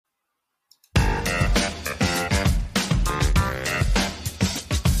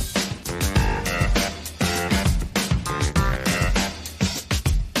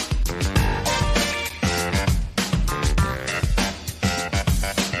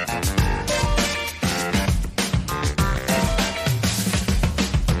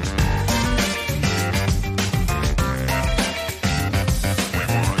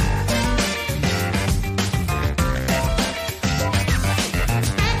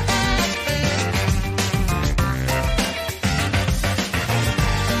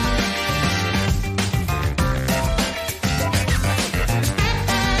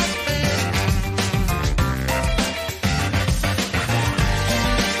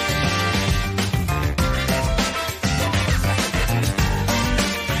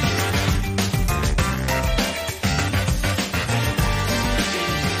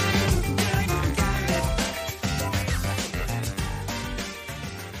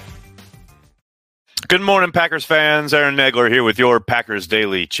Good morning, Packers fans. Aaron Nagler here with your Packers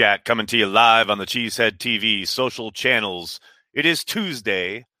Daily Chat, coming to you live on the Cheesehead TV social channels. It is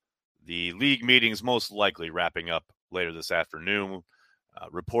Tuesday. The league meeting's most likely wrapping up later this afternoon.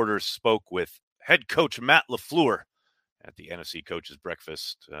 Reporters spoke with head coach Matt LaFleur at the NFC Coaches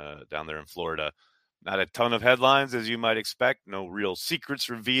Breakfast down there in Florida. Not a ton of headlines, as you might expect. No real secrets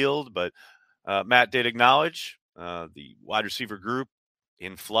revealed, but Matt did acknowledge the wide receiver group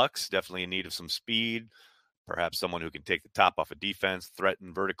in flux, definitely in need of some speed, perhaps someone who can take the top off a defense,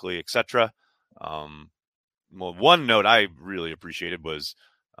 threaten vertically, etc. Well, one note I really appreciated was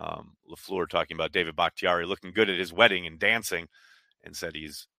LaFleur talking about David Bakhtiari looking good at his wedding and dancing, and said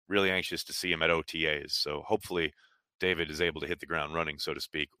he's really anxious to see him at OTAs. So hopefully David is able to hit the ground running, so to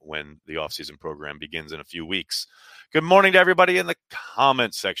speak, when the offseason program begins in a few weeks. Good morning to everybody in the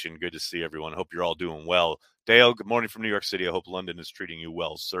comment section. Good to see everyone. Hope you're all doing well. Dale, good morning from New York City. I hope London is treating you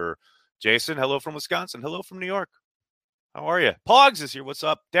well, sir. Jason, hello from Wisconsin. Hello from New York. How are you? Pogs is here. What's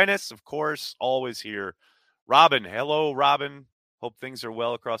up? Dennis, of course, always here. Robin, hello, Robin. Hope things are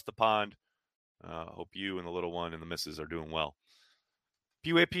well across the pond. Hope you and the little one and the missus are doing well.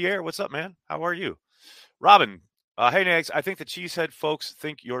 Pua Pierre, what's up, man? How are you? Robin, hey, Nags, I think the Cheesehead folks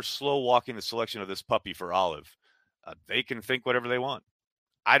think you're slow walking the selection of this puppy for Olive. They can think whatever they want.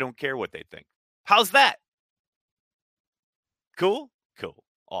 I don't care what they think. How's that? Cool? Cool.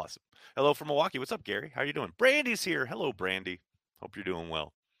 Awesome. Hello from Milwaukee. What's up, Gary? How are you doing? Brandy's here. Hello, Brandy. Hope you're doing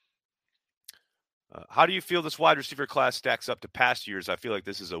well. How do you feel this wide receiver class stacks up to past years? I feel like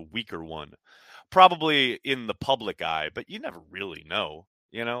this is a weaker one. Probably in the public eye, but you never really know.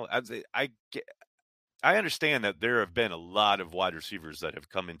 You know, I understand that there have been a lot of wide receivers that have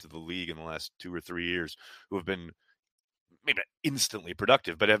come into the league in the last 2 or 3 years who have been maybe not instantly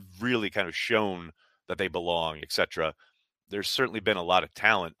productive, but have really kind of shown that they belong, etc. There's certainly been a lot of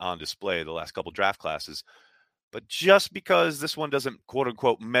talent on display the last couple draft classes, but just because this one doesn't quote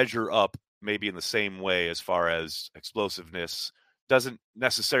unquote measure up maybe in the same way as far as explosiveness doesn't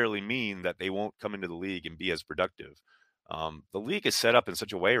necessarily mean that they won't come into the league and be as productive. The league is set up in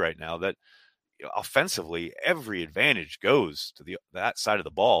such a way right now that offensively every advantage goes to that side of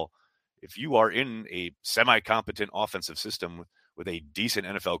the ball. If you are in a semi-competent offensive system with a decent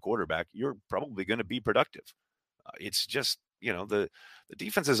NFL quarterback, you're probably going to be productive. It's just, the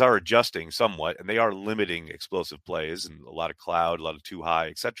defenses are adjusting somewhat, and they are limiting explosive plays and a lot of cloud, a lot of too high,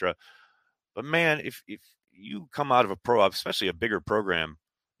 etc. But man, if you come out of especially a bigger program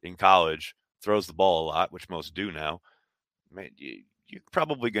in college, throws the ball a lot, which most do now, man, you're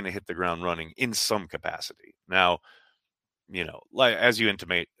probably going to hit the ground running in some capacity. Now, like as you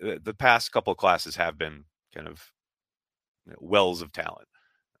intimate, the past couple of classes have been kind of wells of talent.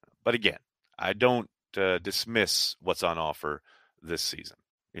 But again, I don't dismiss what's on offer this season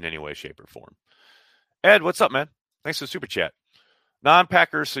in any way, shape, or form. Ed, what's up, man? Thanks for the super chat.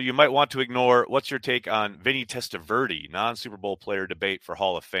 Non-Packers, so you might want to ignore. What's your take on Vinny Testaverde, non-Super Bowl player debate for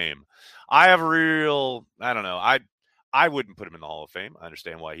Hall of Fame? I have I don't know. I wouldn't put him in the Hall of Fame. I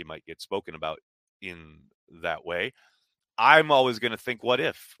understand why he might get spoken about in that way. I'm always going to think, what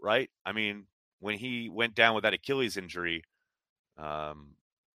if, right? I mean, when he went down with that Achilles injury,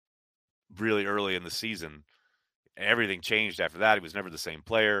 really early in the season, everything changed after that. He was never the same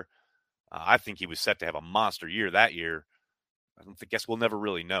player. I think he was set to have a monster year that year. I guess we'll never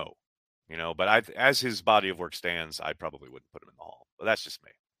really know, but as his body of work stands, I probably wouldn't put him in the Hall, but that's just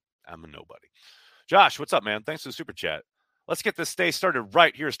me. I'm a nobody. Josh, what's up, man? Thanks for the super chat. Let's get this day started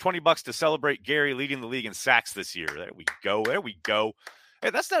right. Here's $20 to celebrate Gary leading the league in sacks this year. There we go. There we go. Hey,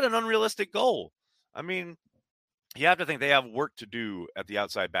 that's not an unrealistic goal. I mean, you have to think they have work to do at the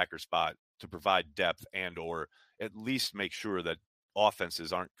outside backer spot to provide depth and or at least make sure that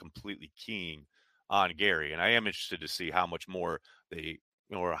offenses aren't completely keying on Gary. And I am interested to see how much more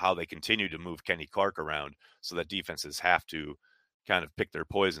or how they continue to move Kenny Clark around so that defenses have to kind of pick their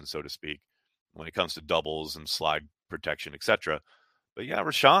poison, so to speak, when it comes to doubles and slide protection, etc. But yeah,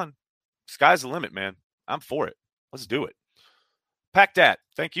 Rashawn, sky's the limit, man. I'm for it. Let's do it. Pack Dat,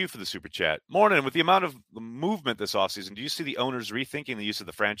 thank you for the super chat. Morning. With the amount of movement this offseason, do you see the owners rethinking the use of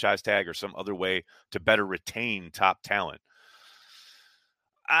the franchise tag or some other way to better retain top talent?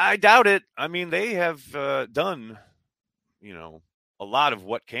 I doubt it. I mean, they have done, a lot of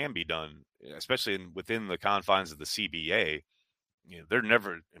what can be done, especially within the confines of the CBA.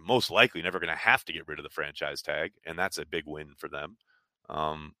 They're most likely never going to have to get rid of the franchise tag, and that's a big win for them.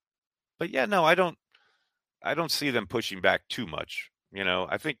 But yeah, no, I don't see them pushing back too much.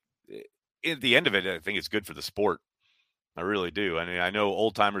 I think at the end of it, I think it's good for the sport. I really do. I mean, I know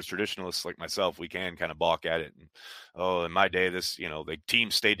old timers, traditionalists like myself, we can kind of balk at it. And, oh, in my day, this, the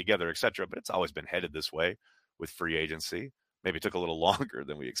team stayed together, etc. But it's always been headed this way with free agency. Maybe it took a little longer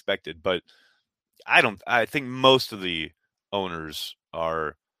than we expected, but I think most of the owners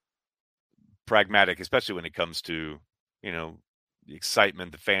are pragmatic, especially when it comes to, the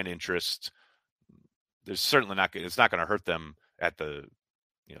excitement, the fan interest. There's certainly it's not going to hurt them at the,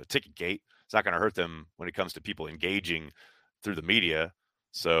 ticket gate. It's not going to hurt them when it comes to people engaging through the media.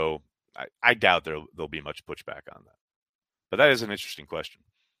 So I doubt there'll be much pushback on that. But that is an interesting question.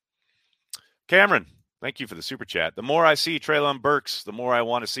 Cameron, thank you for the super chat. The more I see Treylon Burks, the more I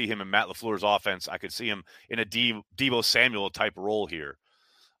want to see him in Matt LaFleur's offense. I could see him in a Deebo Samuel type role here.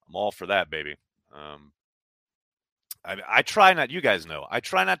 I'm all for that, baby. I try not, you guys know, I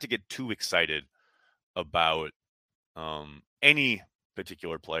try not to get too excited about any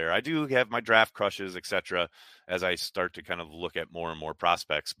particular player. I do have my draft crushes, etc., as I start to kind of look at more and more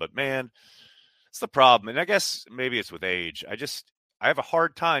prospects. But man, it's the problem. And I guess maybe it's with age. I have a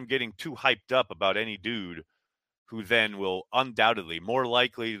hard time getting too hyped up about any dude who then will undoubtedly, more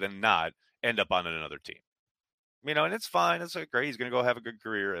likely than not, end up on another team. And it's fine. It's great. He's going to go have a good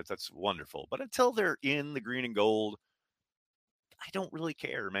career. That's wonderful. But until they're in the green and gold, I don't really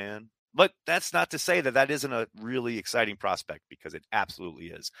care, man. But that's not to say that isn't a really exciting prospect, because it absolutely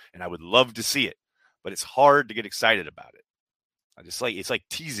is. And I would love to see it, but it's hard to get excited about it. It's like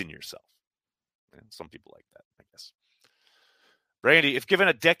teasing yourself. And some people like that, I guess. Brandy, if given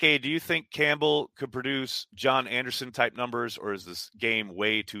a decade, do you think Campbell could produce John Anderson type numbers, or is this game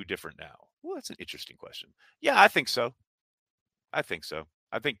way too different now? Well, that's an interesting question. Yeah, I think so. I think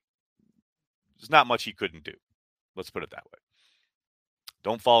there's not much he couldn't do. Let's put it that way.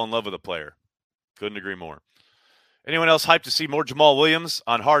 Don't fall in love with a player. Couldn't agree more. Anyone else hyped to see more Jamal Williams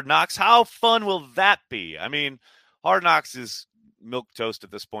on Hard Knocks? How fun will that be? I mean, Hard Knocks is milquetoast at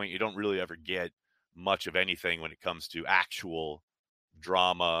this point. You don't really ever get much of anything when it comes to actual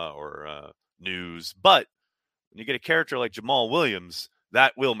drama or news. But when you get a character like Jamal Williams,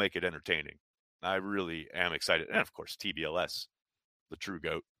 that will make it entertaining. I really am excited. And of course, TBLS, the true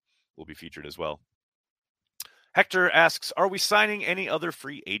GOAT, will be featured as well. Hector asks, are we signing any other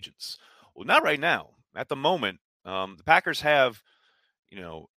free agents? Well, not right now. At the moment, the Packers have,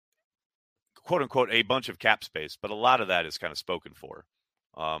 quote unquote, a bunch of cap space, but a lot of that is kind of spoken for.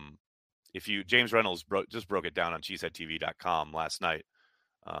 James Reynolds just broke it down on cheeseheadtv.com last night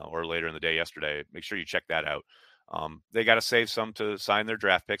or later in the day yesterday. Make sure you check that out. They got to save some to sign their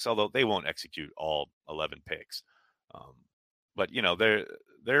draft picks, although they won't execute all 11 picks. But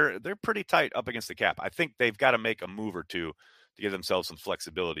they're pretty tight up against the cap. I think they've got to make a move or two to give themselves some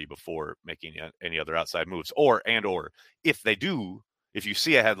flexibility before making any other outside moves. Or if they do, if you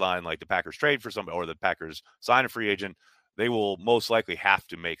see a headline like the Packers trade for somebody or the Packers sign a free agent, they will most likely have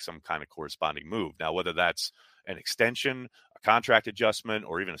to make some kind of corresponding move. Now, whether that's an extension, a contract adjustment,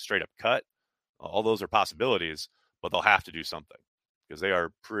 or even a straight up cut, all those are possibilities, but they'll have to do something because they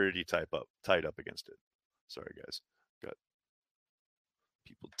are pretty tight up against it. Sorry, guys. Got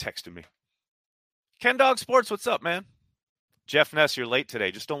people texting me. Ken Dog Sports, what's up, man? Jeff Ness, you're late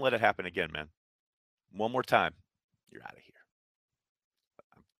today. Just don't let it happen again, man. One more time, you're out of here.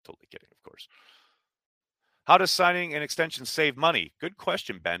 I'm totally kidding, of course. How does signing an extension save money? Good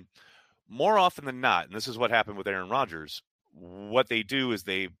question, Ben. More often than not, and this is what happened with Aaron Rodgers, what they do is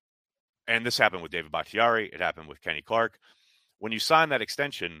and this happened with David Bakhtiari, it happened with Kenny Clark. When you sign that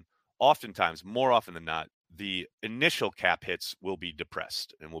extension, oftentimes, more often than not, the initial cap hits will be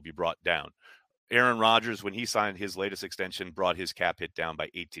depressed and will be brought down. Aaron Rodgers, when he signed his latest extension, brought his cap hit down by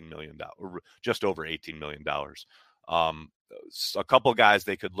 $18 million, or just over $18 million. A couple of guys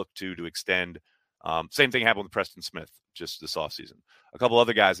they could look to extend. Same thing happened with Preston Smith just this offseason. A couple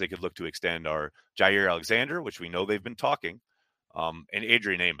other guys they could look to extend are Jair Alexander, which we know they've been talking, and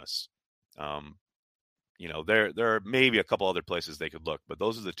Adrian Amos. There are maybe a couple other places they could look, but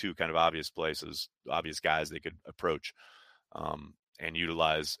those are the two kind of obvious guys they could approach and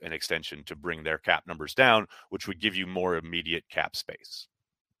utilize an extension to bring their cap numbers down, which would give you more immediate cap space.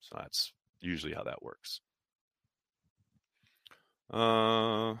 So that's usually how that works.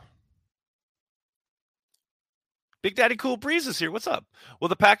 Big Daddy Cool Breeze is here. What's up? Will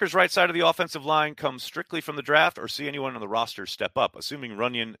the Packers' right side of the offensive line come strictly from the draft or see anyone on the roster step up, assuming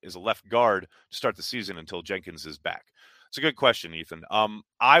Runyon is a left guard to start the season until Jenkins is back? It's a good question, Ethan.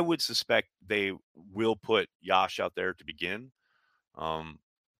 I would suspect they will put Yash out there to begin.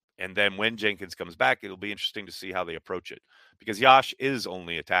 And then when Jenkins comes back, it'll be interesting to see how they approach it, because Yash is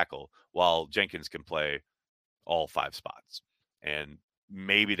only a tackle while Jenkins can play all 5 spots. And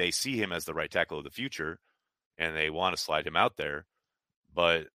maybe they see him as the right tackle of the future, and they want to slide him out there.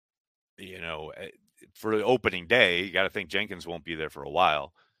 But, for the opening day, you got to think Jenkins won't be there for a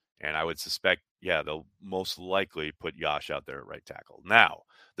while. And I would suspect, they'll most likely put Yosh out there at right tackle. Now,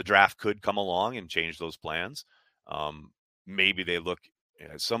 the draft could come along and change those plans. Maybe they look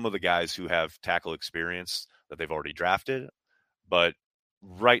at some of the guys who have tackle experience that they've already drafted. But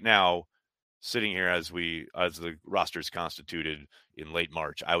right now, sitting here as the roster is constituted in late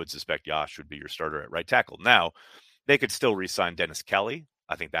March, I would suspect Yosh would be your starter at right tackle. Now, they could still re-sign Dennis Kelly.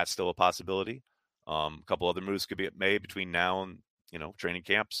 I think that's still a possibility. A couple other moves could be made between now and training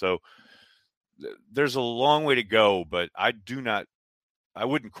camp. So there's a long way to go, but I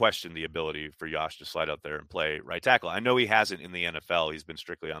wouldn't question the ability for Yosh to slide out there and play right tackle. I know he hasn't in the NFL. He's been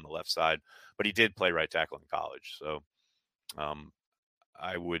strictly on the left side, but he did play right tackle in college. So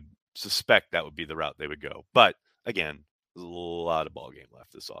I would suspect that would be the route they would go. But again, there's a lot of ball game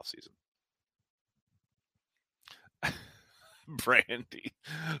left this offseason. Brandy.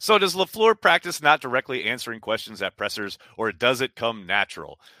 So does LaFleur practice not directly answering questions at pressers, or does it come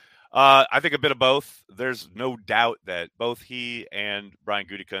natural? I think a bit of both. There's no doubt that both he and Brian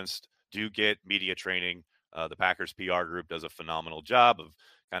Gutekunst do get media training. The Packers PR group does a phenomenal job of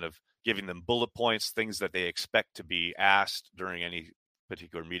kind of giving them bullet points, things that they expect to be asked during any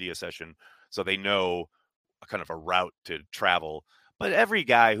particular media session, so they know kind of a route to travel. But every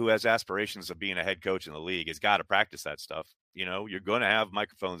guy who has aspirations of being a head coach in the league has got to practice that stuff. You're going to have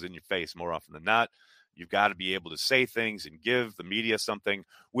microphones in your face more often than not. You've got to be able to say things and give the media something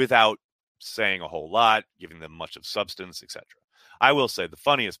without saying a whole lot, giving them much of substance, etc. I will say the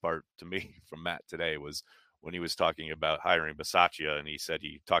funniest part to me from Matt today was when he was talking about hiring Bisaccia, and he said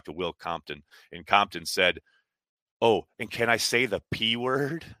he talked to Will Compton, and Compton said, "Oh, and can I say the P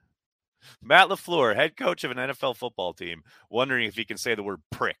word?" Matt LaFleur, head coach of an NFL football team, wondering if he can say the word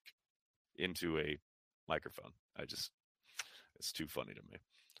prick into a microphone. It's too funny to me.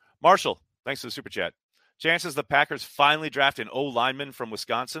 Marshall, thanks for the super chat. Chances the Packers finally draft an O-lineman from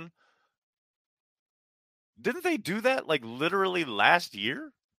Wisconsin? Didn't they do that like literally last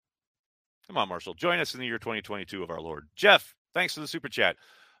year? Come on, Marshall. Join us in the year 2022 of our Lord. Jeff, thanks for the super chat.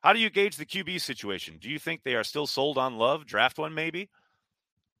 How do you gauge the QB situation? Do you think they are still sold on Love? Draft one, maybe?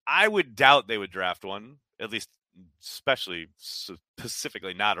 I would doubt they would draft one, at least especially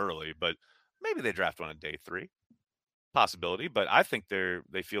specifically not early, but maybe they draft one on day 3. Possibility, but I think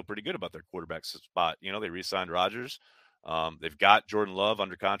they feel pretty good about their quarterback spot. They re-signed Rodgers. They've got Jordan Love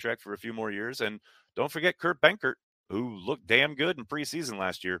under contract for a few more years, and don't forget Kurt Benkert, who looked damn good in preseason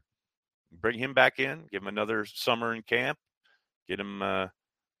last year. Bring him back in, give him another summer in camp, get him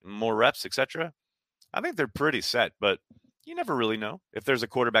more reps, etc. I think they're pretty set, but you never really know. If there's a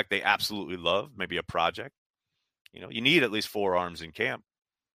quarterback they absolutely love, maybe a project, you need at least 4 arms in camp.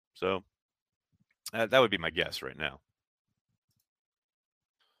 So that would be my guess right now.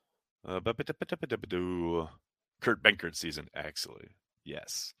 Kurt Benkert season, actually.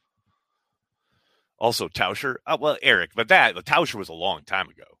 Yes. Also, Tauscher. Well, Eric, but Tauscher was a long time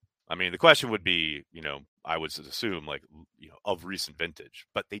ago. I mean, the question would be, I would assume like, of recent vintage.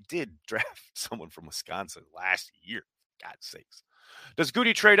 But they did draft someone from Wisconsin last year. God's sakes. Does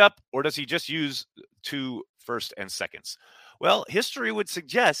Goody trade up, or does he just use 2 first and seconds? Well, history would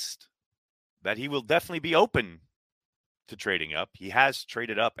suggest that he will definitely be open to trading up. He has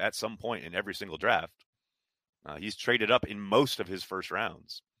traded up at some point in every single draft. He's traded up in most of his first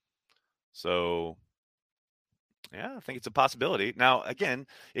rounds. So, I think it's a possibility. Now, again,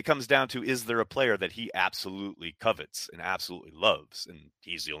 it comes down to, is there a player that he absolutely covets and absolutely loves? And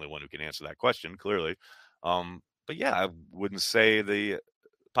he's the only one who can answer that question, clearly. But I wouldn't say the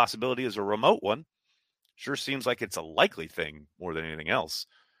possibility is a remote one. Sure seems like it's a likely thing more than anything else.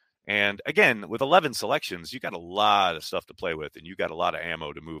 And again, with 11 selections, you got a lot of stuff to play with, and you got a lot of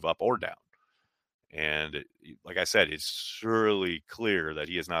ammo to move up or down. And like I said, it's surely clear that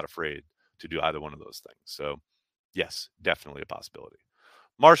he is not afraid to do either one of those things. So, yes, definitely a possibility.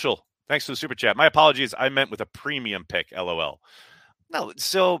 Marshall, thanks for the super chat. My apologies. I meant with a premium pick, LOL. No,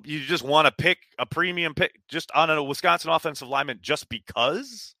 so you just want to pick a premium pick just on a Wisconsin offensive lineman just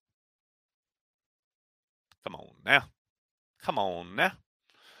because? Come on now.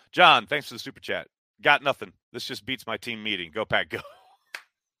 John, thanks for the super chat. Got nothing. This just beats my team meeting. Go Pack, go.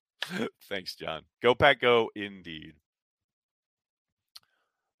 Thanks, John. Go Pack, go indeed.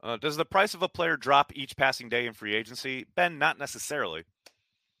 Does the price of a player drop each passing day in free agency? Ben, not necessarily.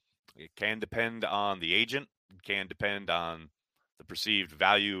 It can depend on the agent. It can depend on the perceived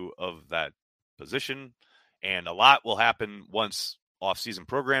value of that position. And a lot will happen once off-season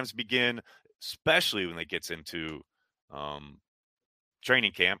programs begin, especially when it gets into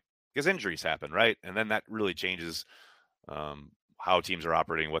training camp. because injuries happen, right? And then that really changes how teams are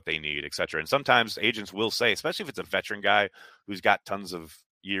operating, what they need, et cetera. And sometimes agents will say, especially if it's a veteran guy who's got tons of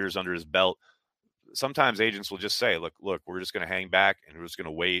years under his belt, sometimes agents will just say, look, we're just going to hang back and we're just going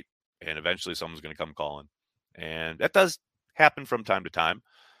to wait, and eventually someone's going to come calling. And that does happen from time to time.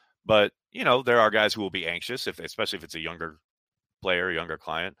 But, there are guys who will be anxious, especially if it's a younger player, younger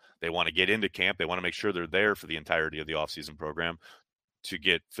client. They want to get into camp. They want to make sure they're there for the entirety of the offseason program to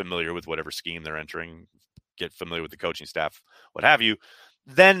get familiar with whatever scheme they're entering, get familiar with the coaching staff, what have you.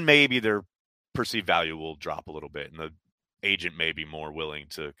 Then maybe their perceived value will drop a little bit, and the agent may be more willing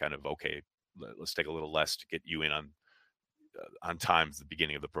to kind of, okay, let's take a little less to get you in on time at the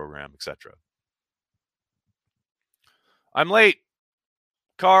beginning of the program, etc. I'm late,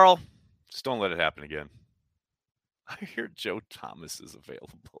 Carl. Just don't let it happen again. I hear Joe Thomas is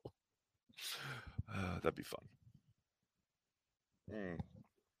available. That'd be fun.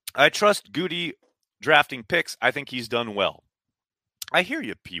 I trust Goody drafting picks. I think he's done well. I hear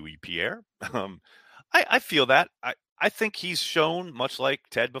you, Pee Wee Pierre. I feel that. I think he's shown, much like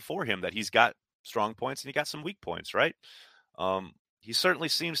Ted before him, that he's got strong points and he got some weak points, right? He certainly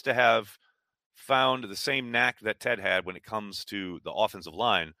seems to have found the same knack that Ted had when it comes to the offensive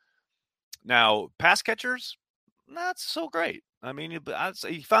line. Now, pass catchers, not so great. I mean, he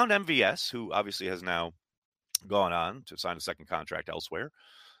found MVS, who obviously has now gone on to sign a second contract elsewhere.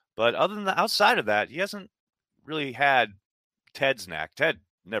 But other than outside of that, he hasn't really had Ted's knack. Ted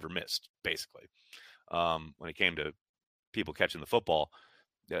never missed, basically, when it came to people catching the football.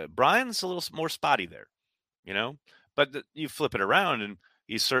 Brian's a little more spotty there, But you flip it around, and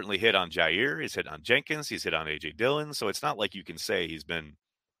he's certainly hit on Jair. He's hit on Jenkins. He's hit on A.J. Dillon. So it's not like you can say he's been,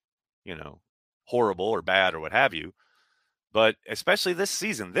 horrible or bad or what have you. But especially this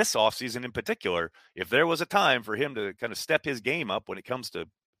season, this offseason in particular, if there was a time for him to kind of step his game up when it comes to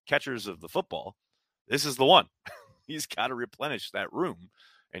catchers of the football, this is the one. He's got to replenish that room,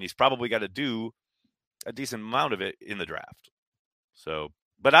 and he's probably got to do a decent amount of it in the draft. So,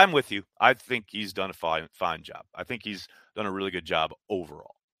 but I'm with you. I think he's done a fine job. I think he's done a really good job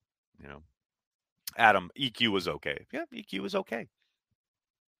overall. Adam, EQ was okay. Yeah, EQ was okay.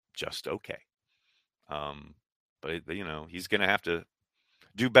 Just okay. But he's going to have to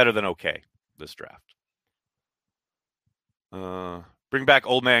do better than okay this draft. Bring back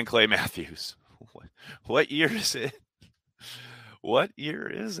old man Clay Matthews. What year is it? What year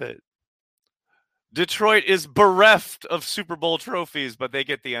is it? Detroit is bereft of Super Bowl trophies, but they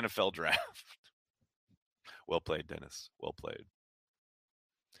get the NFL draft. Well played, Dennis. Well played.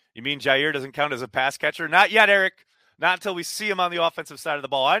 You mean Jair doesn't count as a pass catcher? Not yet, Eric. Not until we see him on the offensive side of the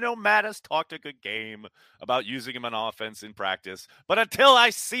ball. I know Matt has talked a good game about using him on offense in practice, but until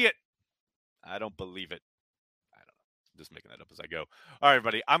I see it, I don't believe it. I don't know. I'm just making that up as I go. All right,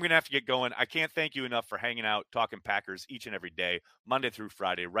 everybody. I'm going to have to get going. I can't thank you enough for hanging out, talking Packers each and every day, Monday through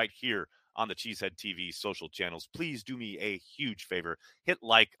Friday, right here on the Cheesehead TV social channels. Please do me a huge favor. Hit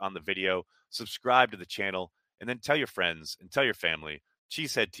like on the video, subscribe to the channel, and then tell your friends and tell your family.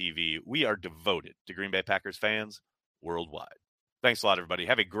 Cheesehead TV, we are devoted to Green Bay Packers fans worldwide. Thanks a lot, everybody.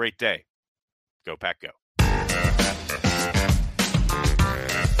 Have a great day. Go Pack Go.